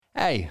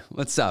Hey,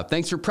 what's up?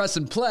 Thanks for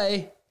pressing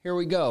play. Here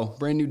we go.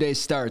 Brand new day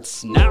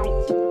starts now.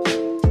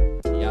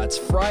 Yeah, it's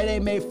Friday,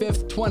 May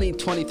 5th,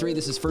 2023.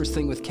 This is First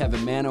Thing with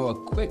Kevin Mano. A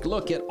quick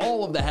look at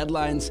all of the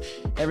headlines,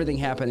 everything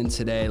happening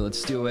today.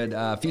 Let's do it.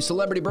 A few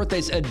celebrity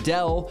birthdays.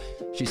 Adele,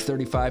 she's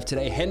 35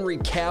 today. Henry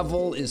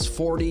Cavill is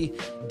 40.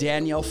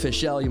 Danielle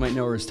Fishel, you might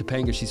know her as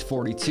Topanga, she's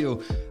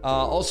 42.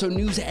 Also,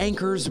 news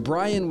anchors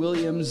Brian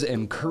Williams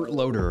and Kurt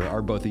Loder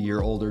are both a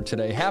year older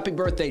today. Happy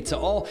birthday to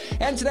all.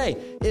 And today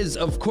is,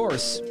 of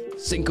course,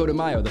 Cinco de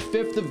Mayo, the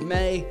 5th of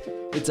May.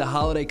 It's a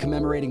holiday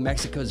commemorating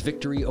Mexico's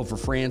victory over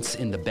France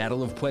in the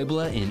Battle of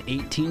Puebla in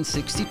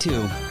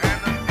 1862.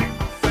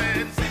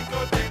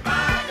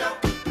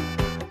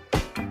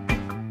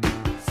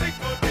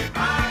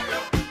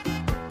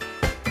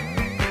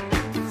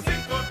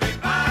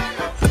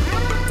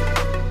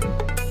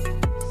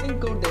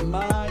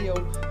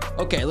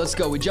 Okay, let's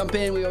go. We jump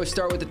in. We always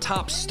start with the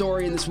top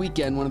story in this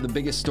weekend. One of the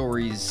biggest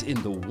stories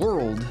in the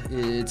world.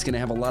 It's going to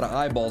have a lot of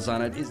eyeballs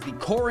on it. Is the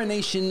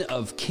coronation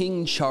of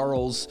King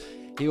Charles.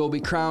 He will be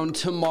crowned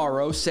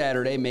tomorrow,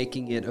 Saturday,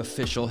 making it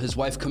official. His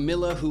wife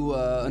Camilla, who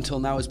until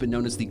now has been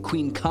known as the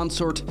Queen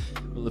Consort,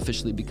 will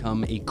officially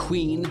become a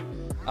queen.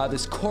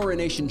 This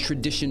coronation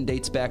tradition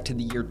dates back to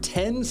the year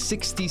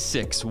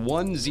 1066.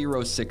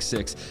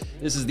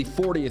 This is the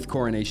 40th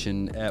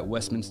coronation at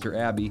Westminster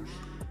Abbey.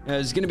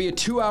 There's going to be a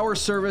 2-hour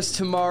service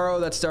tomorrow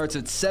that starts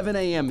at 7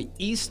 a.m.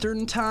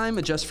 Eastern time.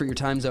 Adjust for your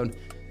time zone.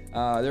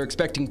 They're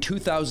expecting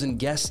 2,000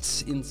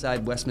 guests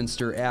inside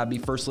Westminster Abbey.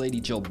 First Lady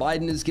Jill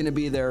Biden is going to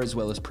be there, as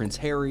well as Prince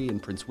Harry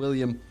and Prince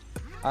William.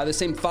 The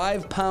same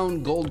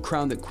 5-pound gold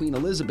crown that Queen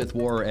Elizabeth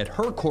wore at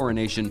her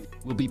coronation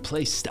will be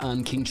placed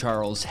on King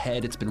Charles'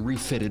 head. It's been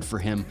refitted for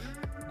him.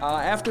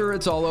 After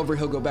it's all over,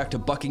 he'll go back to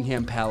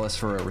Buckingham Palace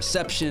for a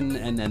reception,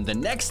 and then the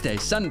next day,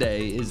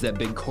 Sunday, is that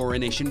big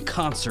coronation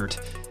concert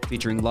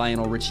featuring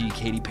Lionel Richie,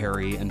 Katy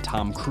Perry, and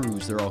Tom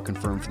Cruise. They're all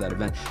confirmed for that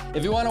event.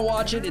 If you want to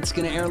watch it, it's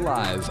going to air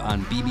live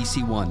on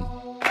BBC One.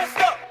 All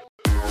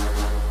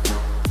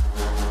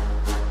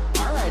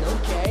right,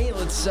 okay,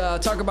 let's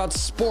talk about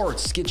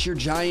sports. Get your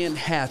giant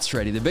hats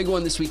ready. The big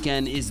one this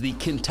weekend is the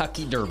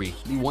Kentucky Derby,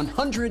 the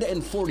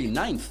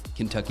 149th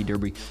Kentucky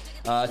Derby.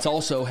 It's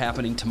also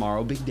happening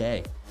tomorrow, big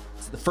day.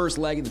 It's the first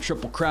leg of the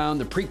Triple Crown.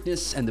 The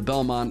Preakness and the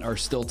Belmont are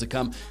still to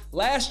come.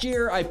 Last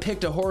year, I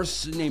picked a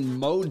horse named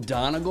Mo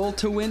Donegal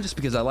to win just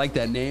because I like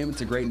that name. It's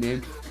a great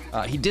name.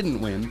 He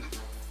didn't win.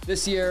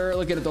 This year,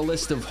 looking at the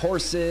list of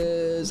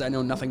horses, I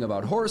know nothing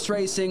about horse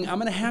racing. I'm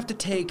going to have to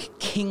take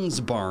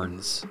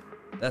Kingsbarns.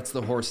 That's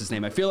the horse's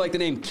name. I feel like the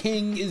name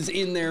King is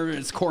in there.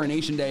 It's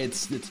coronation day.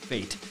 It's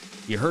fate.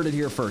 You heard it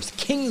here first.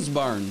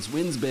 Kingsbarns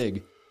wins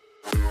big.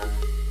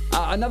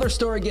 Another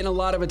story getting a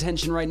lot of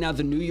attention right now,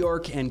 the New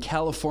York and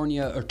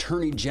California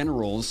Attorneys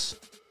General?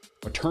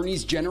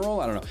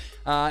 I don't know.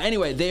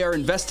 Anyway, they are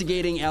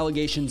investigating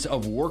allegations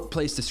of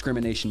workplace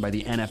discrimination by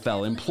the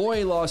NFL.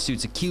 Employee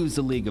lawsuits accuse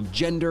the league of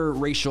gender,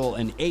 racial,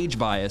 and age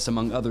bias,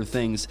 among other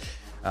things.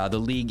 The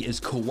league is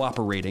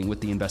cooperating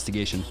with the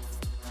investigation.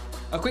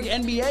 A quick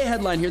NBA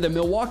headline here. The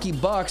Milwaukee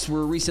Bucks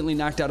were recently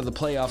knocked out of the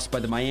playoffs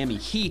by the Miami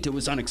Heat. It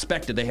was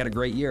unexpected. They had a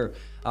great year.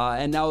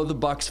 And now the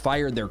Bucks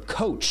fired their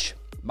coach.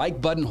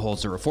 Mike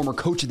Budenholzer, a former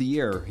coach of the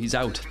year, he's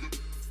out.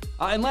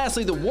 And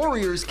lastly, the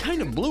Warriors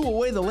kind of blew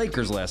away the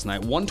Lakers last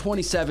night,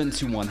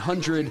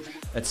 127-100.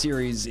 That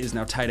series is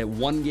now tied at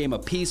 1 game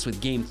apiece,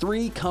 with Game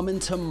 3 coming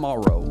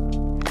tomorrow.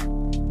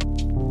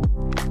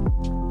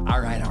 All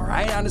right,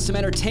 on to some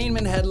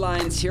entertainment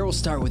headlines. Here we'll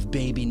start with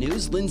baby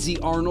news. Lindsay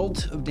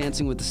Arnold of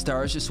Dancing with the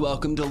Stars just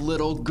welcomed a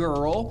little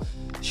girl.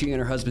 She and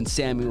her husband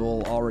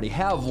Samuel already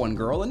have one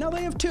girl, and now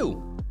they have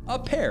 2. A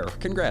pair.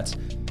 Congrats.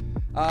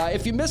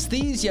 If you missed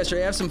these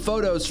yesterday, I have some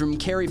photos from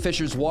Carrie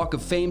Fisher's Walk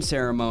of Fame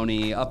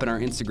ceremony up in our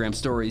Instagram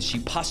stories. She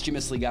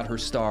posthumously got her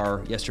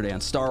star yesterday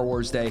on Star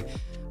Wars Day.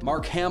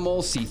 Mark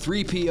Hamill,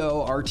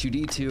 C-3PO,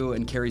 R2-D2,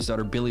 and Carrie's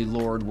daughter Billie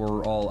Lourd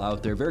were all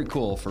out there. Very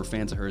cool for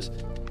fans of hers.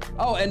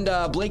 Oh, and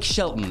Blake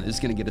Shelton is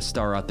going to get a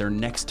star out there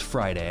next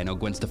Friday. I know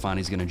Gwen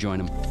Stefani's going to join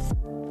him.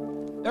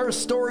 There are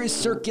stories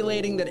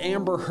circulating that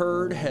Amber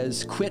Heard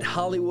has quit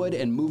Hollywood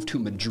and moved to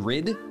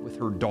Madrid with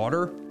her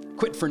daughter.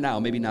 Quit for now,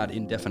 maybe not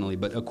indefinitely,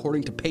 but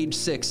according to Page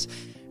Six,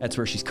 that's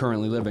where she's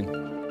currently living.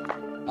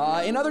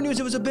 In other news,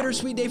 it was a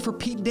bittersweet day for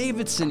Pete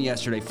Davidson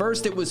yesterday.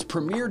 First, it was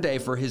premiere day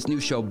for his new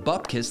show,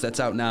 Bupkis, that's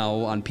out now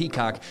on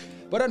Peacock.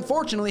 But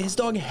unfortunately, his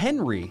dog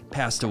Henry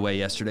passed away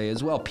yesterday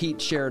as well.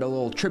 Pete shared a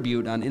little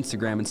tribute on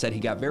Instagram and said he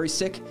got very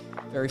sick,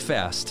 very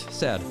fast.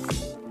 Sad.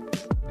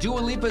 Dua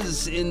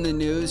Lipa's in the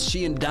news.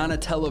 She and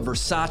Donatella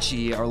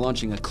Versace are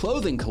launching a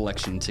clothing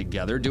collection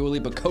together. Dua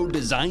Lipa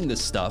co-designed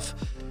this stuff.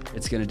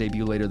 It's going to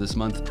debut later this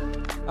month.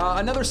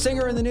 Another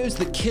singer in the news,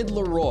 the Kid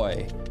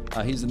Laroi.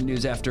 He's in the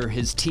news after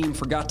his team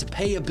forgot to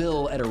pay a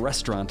bill at a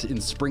restaurant in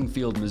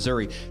Springfield,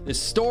 Missouri.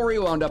 This story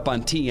wound up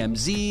on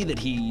TMZ that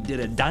he did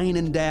a dine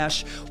and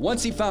dash.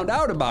 Once he found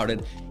out about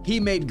it,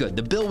 he made good.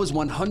 The bill was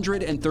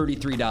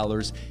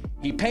 $133.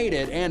 He paid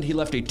it, and he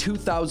left a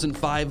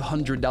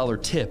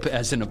 $2,500 tip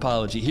as an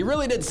apology. He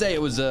really did say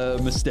it was a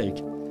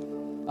mistake.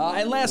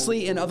 And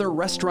lastly, in other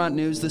restaurant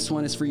news, this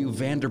one is for you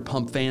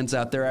Vanderpump fans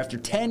out there. After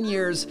 10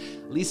 years,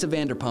 Lisa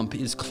Vanderpump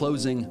is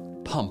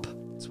closing Pump.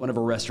 It's one of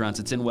her restaurants.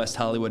 It's in West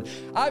Hollywood.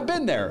 I've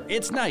been there.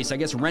 It's nice. I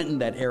guess rent in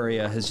that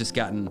area has just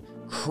gotten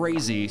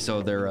crazy,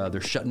 so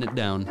they're shutting it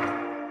down.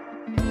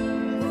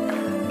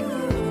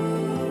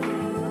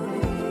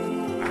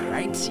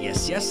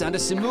 Yes, on to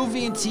some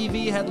movie and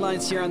TV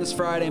headlines here on this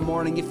Friday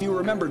morning. If you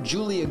remember,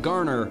 Julia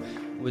Garner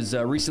was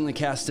recently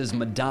cast as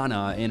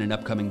Madonna in an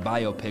upcoming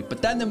biopic,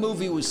 but then the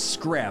movie was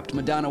scrapped.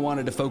 Madonna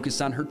wanted to focus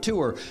on her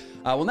tour.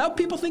 Well, now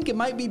people think it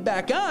might be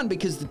back on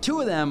because the two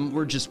of them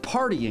were just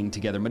partying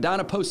together.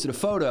 Madonna posted a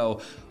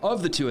photo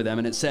of the two of them,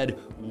 and it said,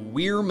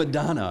 "We're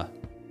Madonna."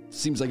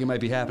 Seems like it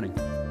might be happening.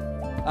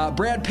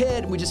 Brad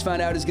Pitt, we just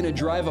found out, is going to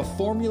drive a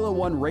Formula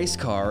One race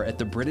car at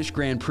the British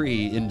Grand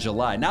Prix in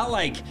July. Not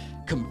like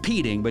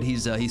competing, but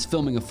he's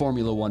filming a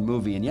Formula One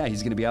movie, and yeah,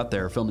 he's going to be out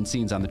there filming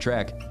scenes on the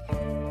track.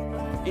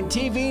 In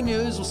TV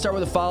news, we'll start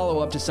with a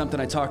follow-up to something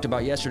I talked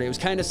about yesterday. It was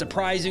kind of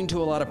surprising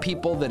to a lot of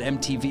people that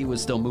MTV was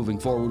still moving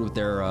forward with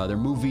their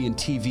movie and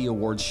TV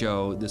awards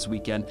show this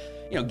weekend,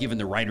 given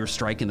the writer's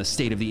strike and the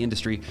state of the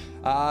industry.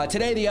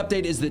 Today, the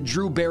update is that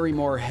Drew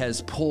Barrymore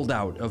has pulled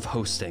out of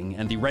hosting,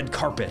 and the red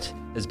carpet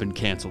has been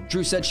canceled.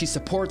 Drew said she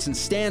supports and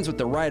stands with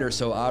the writer,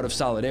 so out of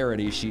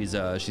solidarity, she's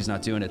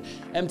not doing it.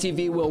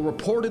 MTV will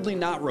reportedly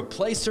not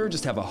replace her,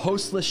 just have a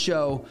hostless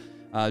show.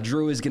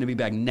 Drew is going to be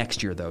back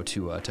next year, though,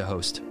 to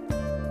host.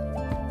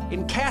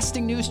 In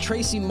casting news,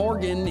 Tracy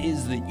Morgan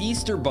is the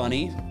Easter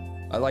Bunny.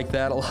 I like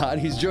that a lot.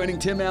 He's joining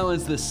Tim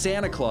Allen's The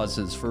Santa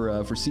Clauses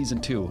for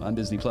season 2 on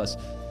Disney+.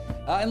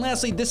 And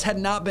lastly, this had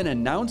not been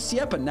announced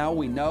yet, but now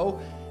we know.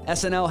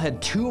 SNL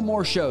had 2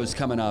 more shows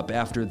coming up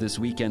after this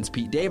weekend's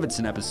Pete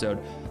Davidson episode.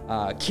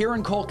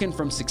 Kieran Culkin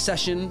from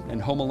Succession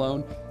and Home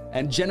Alone,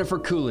 and Jennifer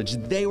Coolidge.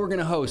 They were going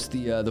to host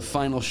the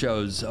final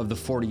shows of the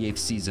 48th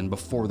season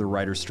before the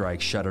writer's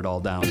strike shut it all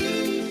down.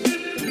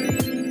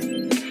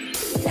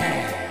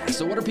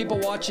 So what are people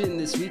watching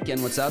this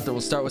weekend? What's out there?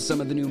 We'll start with some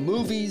of the new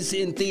movies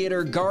in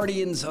theater.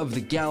 Guardians of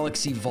the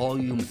Galaxy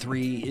Volume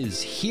 3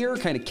 is here,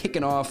 kind of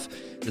kicking off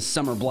the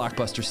summer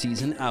blockbuster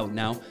season, out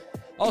now.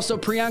 Also,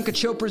 Priyanka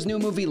Chopra's new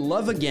movie,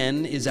 Love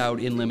Again, is out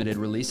in limited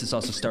release. This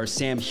also stars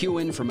Sam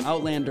Heughan from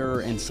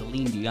Outlander and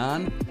Celine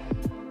Dion.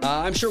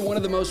 I'm sure one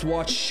of the most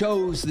watched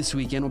shows this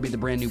weekend will be the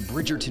brand new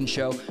Bridgerton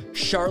show.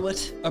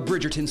 Charlotte, A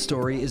Bridgerton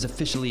Story, is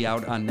officially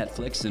out on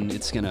Netflix, and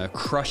it's going to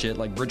crush it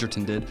like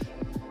Bridgerton did.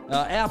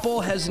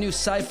 Apple has a new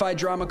sci-fi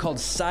drama called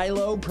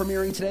Silo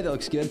premiering today. That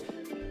looks good.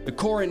 The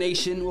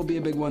Coronation will be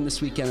a big one this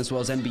weekend, as well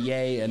as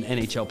NBA and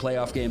NHL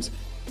playoff games.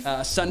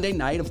 Sunday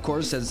night, of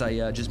course, as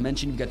I just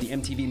mentioned, you've got the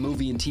MTV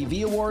Movie and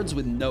TV Awards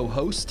with no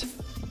host.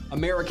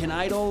 American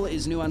Idol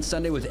is new on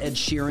Sunday with Ed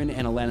Sheeran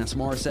and Alanis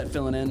Morissette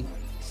filling in.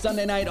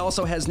 Sunday night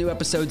also has new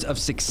episodes of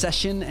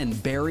Succession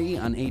and Barry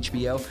on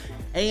HBO.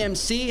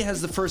 AMC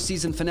has the first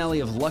season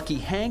finale of Lucky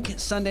Hank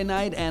Sunday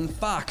night, and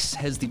Fox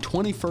has the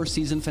 21st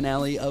season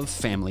finale of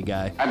Family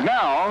Guy. And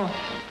now,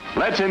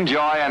 let's enjoy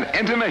an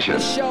intermission.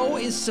 The show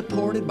is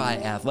supported by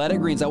Athletic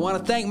Greens. I want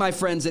to thank my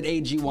friends at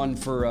AG1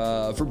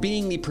 for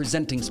being the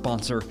presenting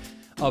sponsor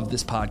of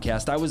this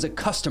podcast. I was a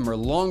customer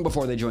long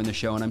before they joined the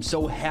show, and I'm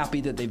so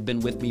happy that they've been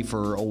with me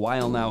for a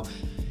while now.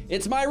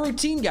 It's my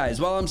routine, guys.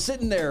 While I'm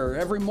sitting there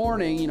every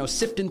morning,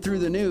 sifting through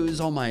the news,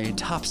 all my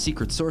top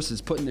secret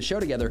sources putting the show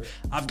together,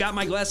 I've got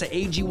my glass of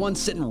AG1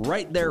 sitting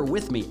right there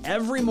with me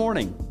every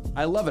morning.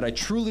 I love it. I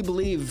truly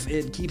believe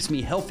it keeps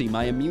me healthy.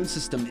 My immune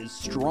system is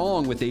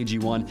strong with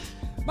AG1.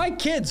 My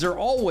kids are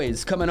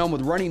always coming home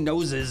with runny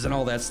noses and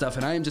all that stuff,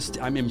 and I'm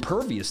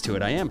impervious to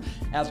it. I am.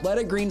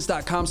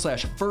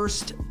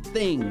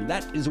 athleticgreens.com/firstthing.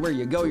 That is where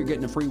you go. You're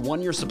getting a free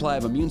 1-year supply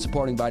of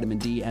immune-supporting vitamin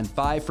D and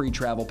 5 free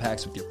travel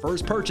packs with your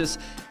first purchase.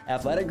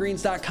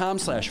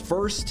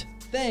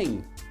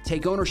 athleticgreens.com/firstthing.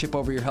 Take ownership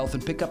over your health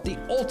and pick up the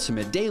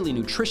ultimate daily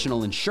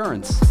nutritional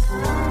insurance.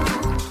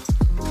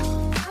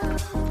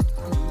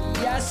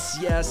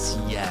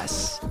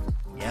 Yes.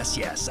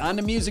 On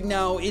to music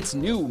now. It's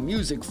New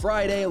Music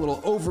Friday, a little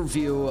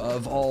overview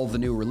of all the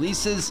new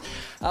releases.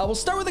 We'll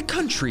start with a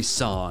country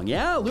song.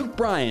 Yeah, Luke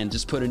Bryan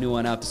just put a new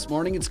one out this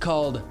morning. It's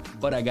called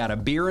But I Got a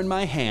Beer in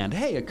My Hand.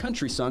 Hey, a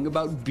country song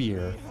about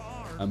beer.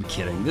 I'm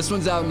kidding. This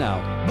one's out now.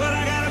 But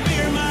I got a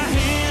beer in my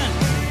hand,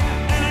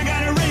 and I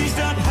got it raised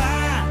up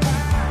high.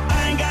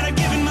 I ain't got to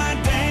give it my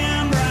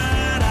damn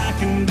right. I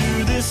can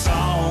do this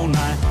all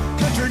night.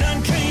 Country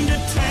done came to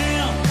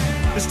town.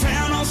 This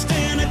town will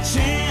stand a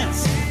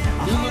chance.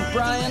 New Luke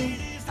Bryan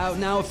out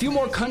now. A few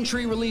more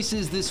country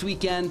releases this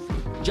weekend.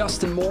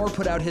 Justin Moore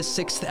put out his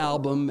 6th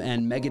album,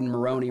 and Megan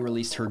Moroney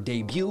released her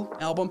debut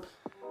album.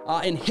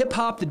 In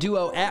hip-hop, the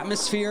duo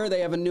Atmosphere,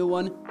 they have a new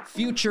one.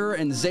 Future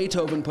and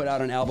Zaytoven put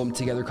out an album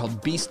together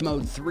called Beast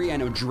Mode 3. I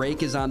know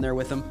Drake is on there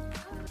with them.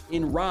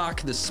 In rock,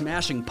 the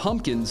Smashing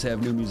Pumpkins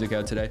have new music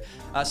out today.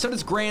 So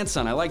does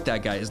Grandson. I like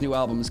that guy. His new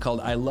album is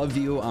called I Love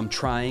You, I'm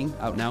Trying,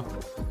 out now.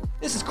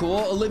 This is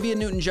cool. Olivia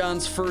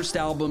Newton-John's first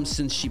album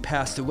since she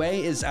passed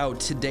away is out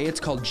today. It's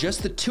called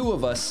Just the Two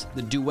of Us,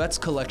 the Duets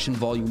Collection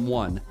Volume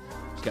 1.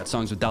 He's got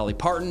songs with Dolly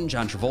Parton,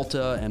 John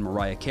Travolta, and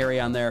Mariah Carey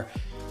on there.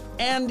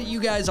 And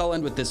you guys, I'll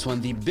end with this one.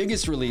 The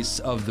biggest release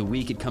of the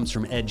week, it comes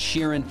from Ed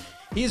Sheeran.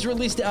 He's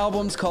released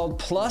albums called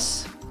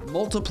Plus,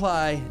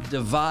 Multiply,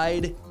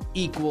 Divide,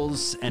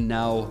 Equals, and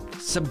now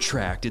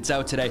Subtract. It's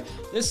out today.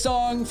 This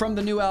song from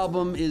the new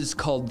album is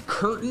called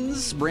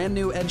Curtains, brand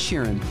new Ed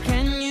Sheeran.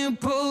 Can you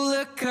pull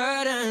the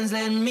curtains,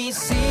 let me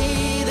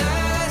see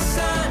the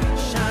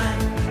sunshine?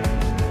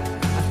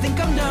 I think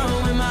I'm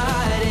done with my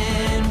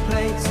hiding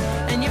place,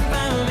 and you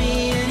found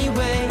me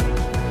anyway.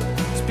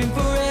 It's been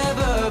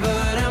forever,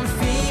 but I'm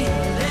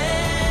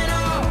feeling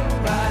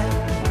alright.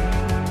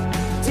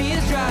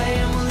 Tears dry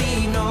and we'll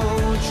leave no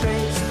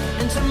trace,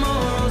 and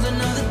tomorrow's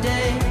another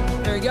day.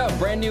 There you go,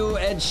 brand new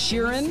Ed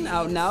Sheeran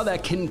out now.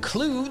 That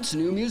concludes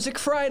New Music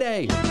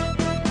Friday.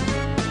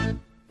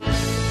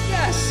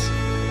 Yes.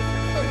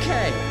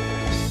 Okay.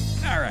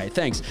 All right,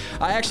 thanks.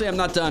 I'm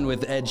not done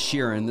with Ed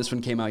Sheeran. This one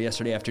came out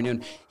yesterday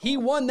afternoon. He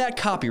won that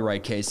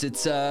copyright case.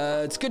 It's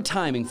good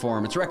timing for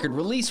him. It's record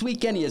release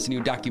weekend. He has a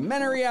new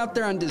documentary out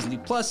there on Disney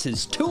Plus.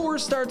 His tour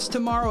starts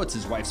tomorrow. It's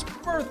his wife's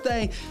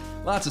birthday.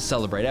 Lots to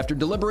celebrate. After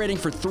deliberating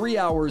for 3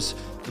 hours,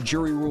 the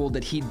jury ruled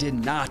that he did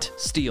not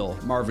steal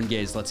Marvin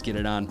Gaye's Let's Get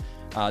It On.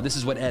 This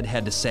is what Ed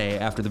had to say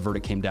after the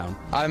verdict came down.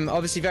 I'm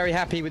obviously very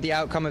happy with the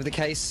outcome of the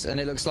case, and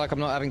it looks like I'm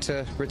not having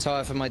to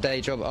retire from my day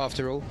job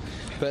after all.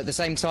 But at the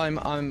same time,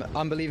 I'm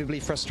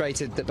unbelievably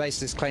frustrated that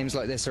baseless claims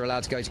like this are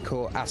allowed to go to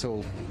court at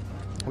all.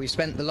 We've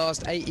spent the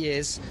last 8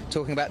 years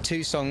talking about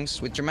 2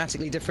 songs with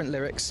dramatically different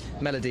lyrics,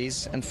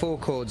 melodies, and 4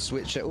 chords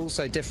which are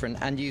also different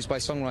and used by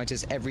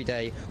songwriters every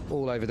day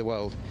all over the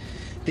world.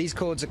 These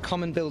chords are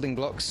common building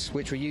blocks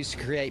which were used to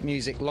create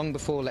music long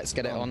before Let's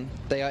Get It On.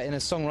 They are in a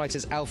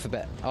songwriter's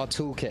alphabet, our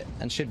toolkit,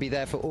 and should be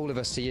there for all of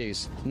us to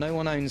use. No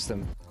one owns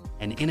them.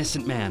 An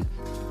innocent man.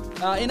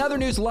 In other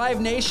news,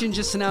 Live Nation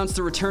just announced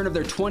the return of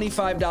their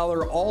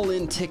 $25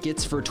 all-in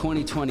tickets for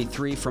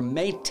 2023 from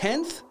May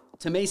 10th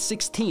to May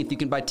 16th. You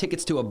can buy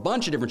tickets to a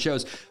bunch of different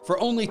shows for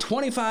only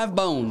 25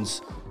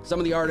 bones. Some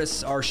of the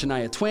artists are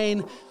Shania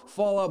Twain,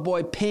 Fall Out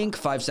Boy, Pink,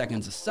 5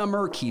 Seconds of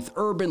Summer, Keith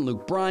Urban,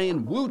 Luke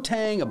Bryan,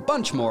 Wu-Tang, a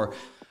bunch more.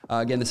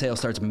 Again, the sale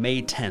starts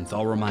May 10th,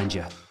 I'll remind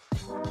you.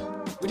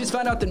 We just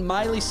found out that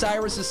Miley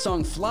Cyrus's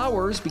song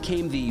Flowers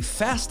became the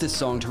fastest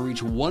song to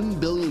reach 1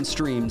 billion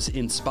streams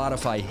in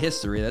Spotify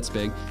history. That's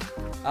big.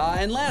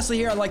 And lastly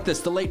here, I like this.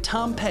 The late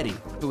Tom Petty,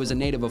 who was a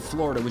native of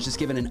Florida, was just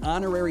given an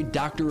honorary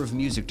Doctor of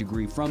Music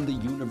degree from the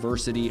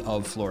University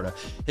of Florida.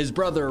 His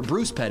brother,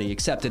 Bruce Petty,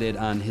 accepted it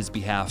on his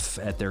behalf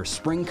at their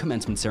spring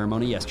commencement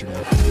ceremony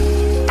yesterday.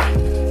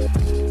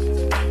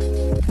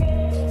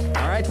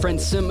 All right,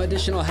 friends, some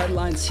additional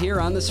headlines here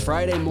on this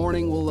Friday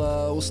morning.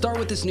 We'll start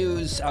with this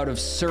news out of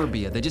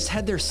Serbia. They just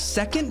had their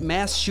second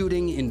mass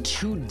shooting in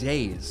 2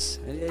 days.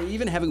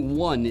 Even having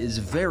one is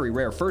very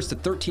rare. First, a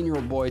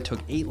 13-year-old boy took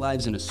 8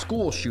 lives in a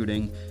school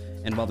shooting.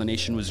 And while the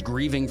nation was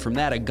grieving from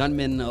that, a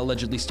gunman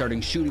allegedly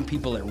started shooting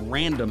people at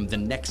random the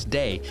next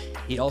day.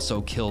 He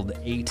also killed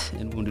 8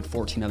 and wounded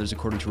 14 others,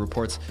 according to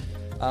reports.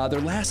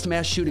 Their last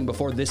mass shooting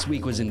before this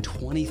week was in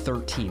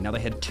 2013. Now they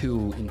had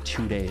 2 in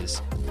 2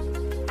 days.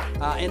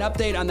 An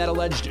update on that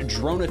alleged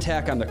drone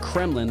attack on the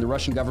Kremlin. The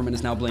Russian government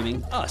is now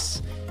blaming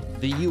us,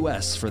 the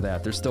U.S., for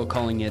that. They're still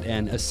calling it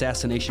an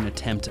assassination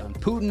attempt on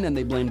Putin, and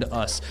they blamed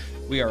us.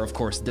 We are, of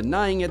course,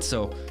 denying it,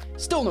 so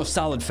still no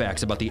solid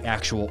facts about the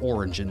actual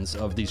origins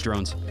of these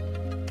drones.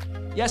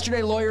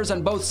 Yesterday, lawyers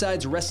on both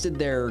sides rested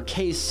their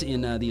case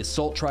in the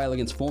assault trial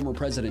against former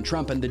President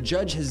Trump, and the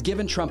judge has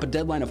given Trump a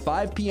deadline of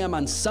 5 p.m.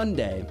 on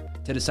Sunday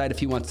to decide if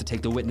he wants to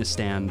take the witness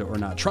stand or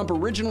not. Trump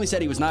originally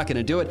said he was not going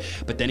to do it,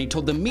 but then he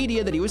told the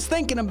media that he was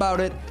thinking about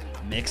it.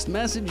 Mixed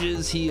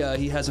messages. He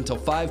has until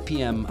 5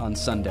 p.m. on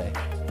Sunday.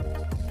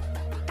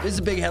 This is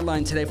a big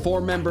headline today. 4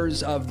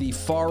 members of the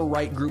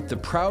far-right group, the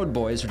Proud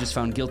Boys, were just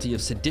found guilty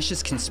of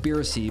seditious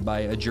conspiracy by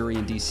a jury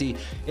in D.C.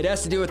 It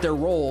has to do with their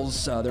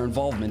roles, their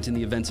involvement in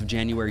the events of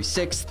January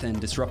 6th and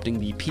disrupting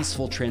the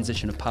peaceful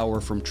transition of power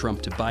from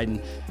Trump to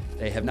Biden.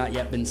 They have not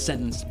yet been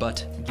sentenced,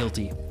 but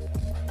guilty.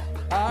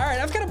 All right,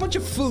 I've got a bunch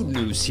of food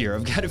news here.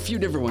 I've got a few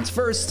different ones.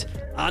 First,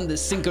 on the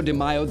Cinco de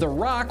Mayo, The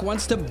Rock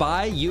wants to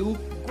buy you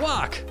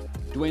guac.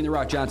 Dwayne The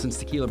Rock Johnson's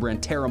tequila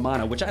brand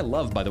Terramana, which I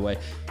love, by the way,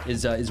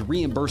 is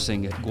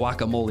reimbursing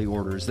guacamole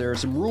orders. There are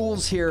some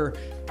rules here.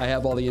 I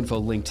have all the info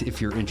linked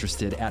if you're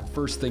interested at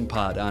First Thing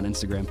Pod on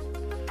Instagram.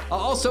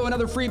 Also,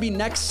 another freebie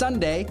next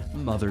Sunday,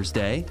 Mother's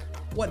Day.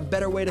 What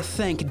better way to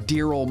thank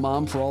dear old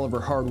mom for all of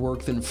her hard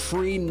work than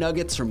free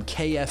nuggets from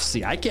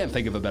KFC? I can't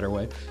think of a better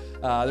way.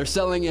 They're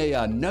selling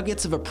a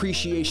Nuggets of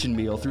Appreciation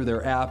meal through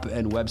their app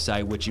and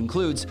website, which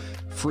includes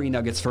free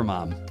nuggets for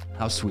mom.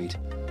 How sweet.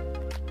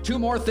 2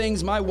 more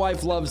things. My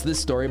wife loves this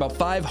story. About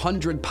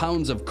 500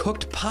 pounds of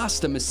cooked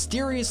pasta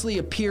mysteriously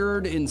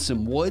appeared in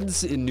some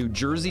woods in New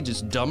Jersey,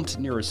 just dumped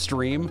near a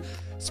stream.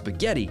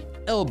 Spaghetti,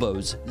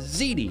 elbows,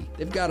 ziti,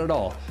 they've got it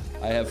all.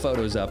 I have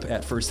photos up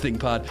at First Thing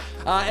Pod.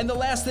 And the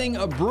last thing,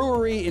 a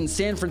brewery in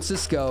San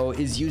Francisco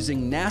is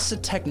using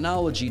NASA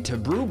technology to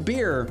brew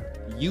beer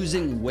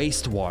using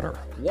wastewater.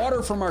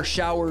 Water from our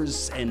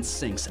showers and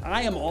sinks.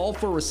 I am all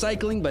for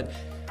recycling, but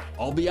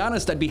I'll be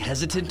honest, I'd be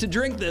hesitant to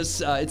drink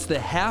this. It's the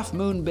Half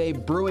Moon Bay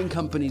Brewing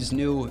Company's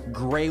new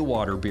Gray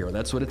Water beer.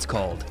 That's what it's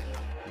called.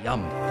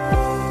 Yum.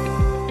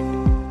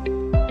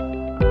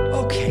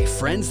 Okay,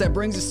 friends, that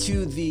brings us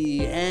to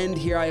the end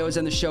here. I always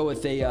end the show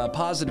with a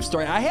positive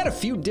story. I had a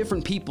few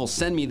different people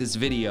send me this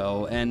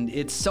video, and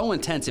it's so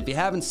intense. If you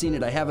haven't seen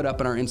it, I have it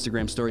up in our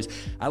Instagram stories.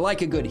 I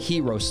like a good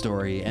hero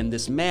story, and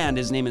this man,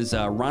 his name is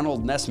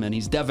Ronald Nessman.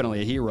 He's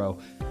definitely a hero.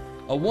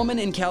 A woman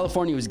in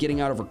California was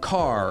getting out of her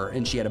car,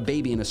 and she had a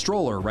baby in a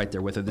stroller right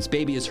there with her. This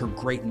baby is her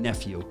great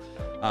nephew.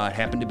 It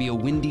happened to be a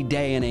windy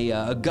day, and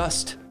a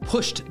gust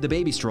pushed the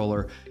baby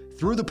stroller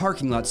through the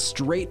parking lot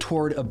straight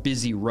toward a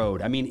busy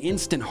road. I mean,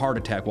 instant heart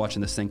attack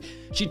watching this thing.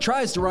 She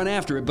tries to run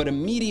after it, but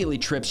immediately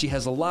trips. She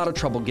has a lot of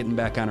trouble getting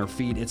back on her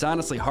feet. It's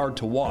honestly hard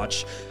to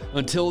watch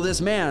until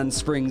this man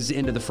springs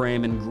into the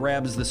frame and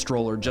grabs the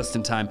stroller just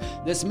in time.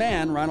 This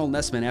man, Ronald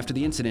Nessman, after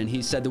the incident,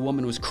 he said the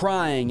woman was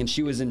crying and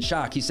she was in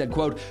shock. He said,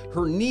 quote,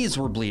 her knees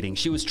were bleeding.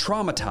 She was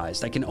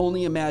traumatized. I can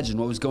only imagine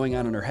what was going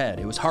on in her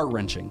head. It was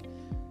heart-wrenching.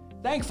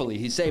 Thankfully,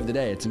 he saved the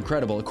day. It's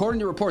incredible. According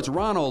to reports,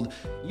 Ronald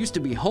used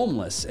to be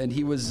homeless, and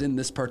he was in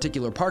this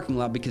particular parking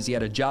lot because he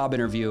had a job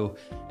interview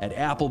at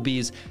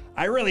Applebee's.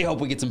 I really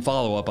hope we get some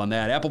follow-up on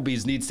that.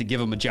 Applebee's needs to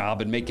give him a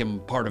job and make him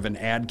part of an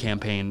ad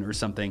campaign or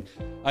something.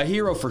 A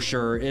hero for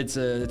sure. It's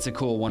a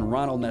cool one.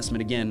 Ronald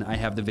Nessman, again, I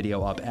have the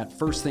video up at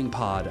First Thing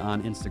Pod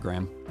on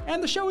Instagram.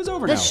 And the show is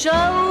over now. The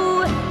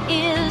show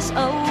is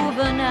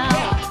over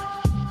now.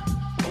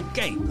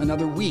 Okay,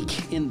 another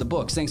week in the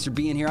books. Thanks for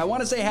being here. I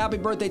want to say happy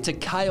birthday to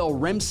Kyle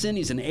Remsen.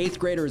 He's an 8th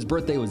grader. His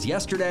birthday was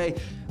yesterday.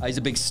 He's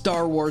a big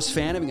Star Wars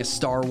fan, having a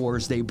Star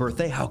Wars Day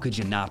birthday. How could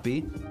you not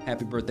be?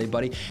 Happy birthday,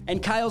 buddy.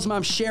 And Kyle's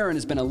mom, Sharon,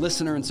 has been a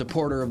listener and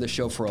supporter of the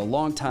show for a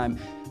long time.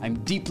 I'm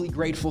deeply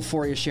grateful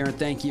for you, Sharon.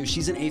 Thank you.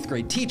 She's an 8th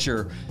grade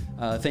teacher.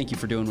 Thank you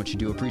for doing what you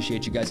do.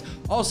 Appreciate you guys.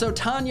 Also,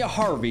 Tanya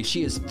Harvey.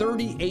 She is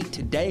 38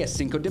 today, a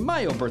Cinco de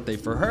Mayo birthday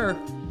for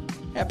her.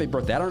 Happy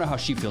birthday. I don't know how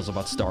she feels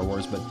about Star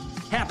Wars, but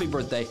happy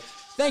birthday.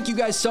 Thank you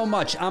guys so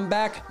much. I'm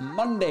back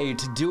Monday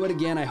to do it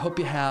again. I hope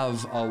you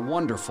have a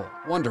wonderful,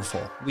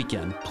 wonderful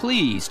weekend.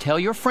 Please tell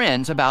your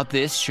friends about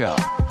this show.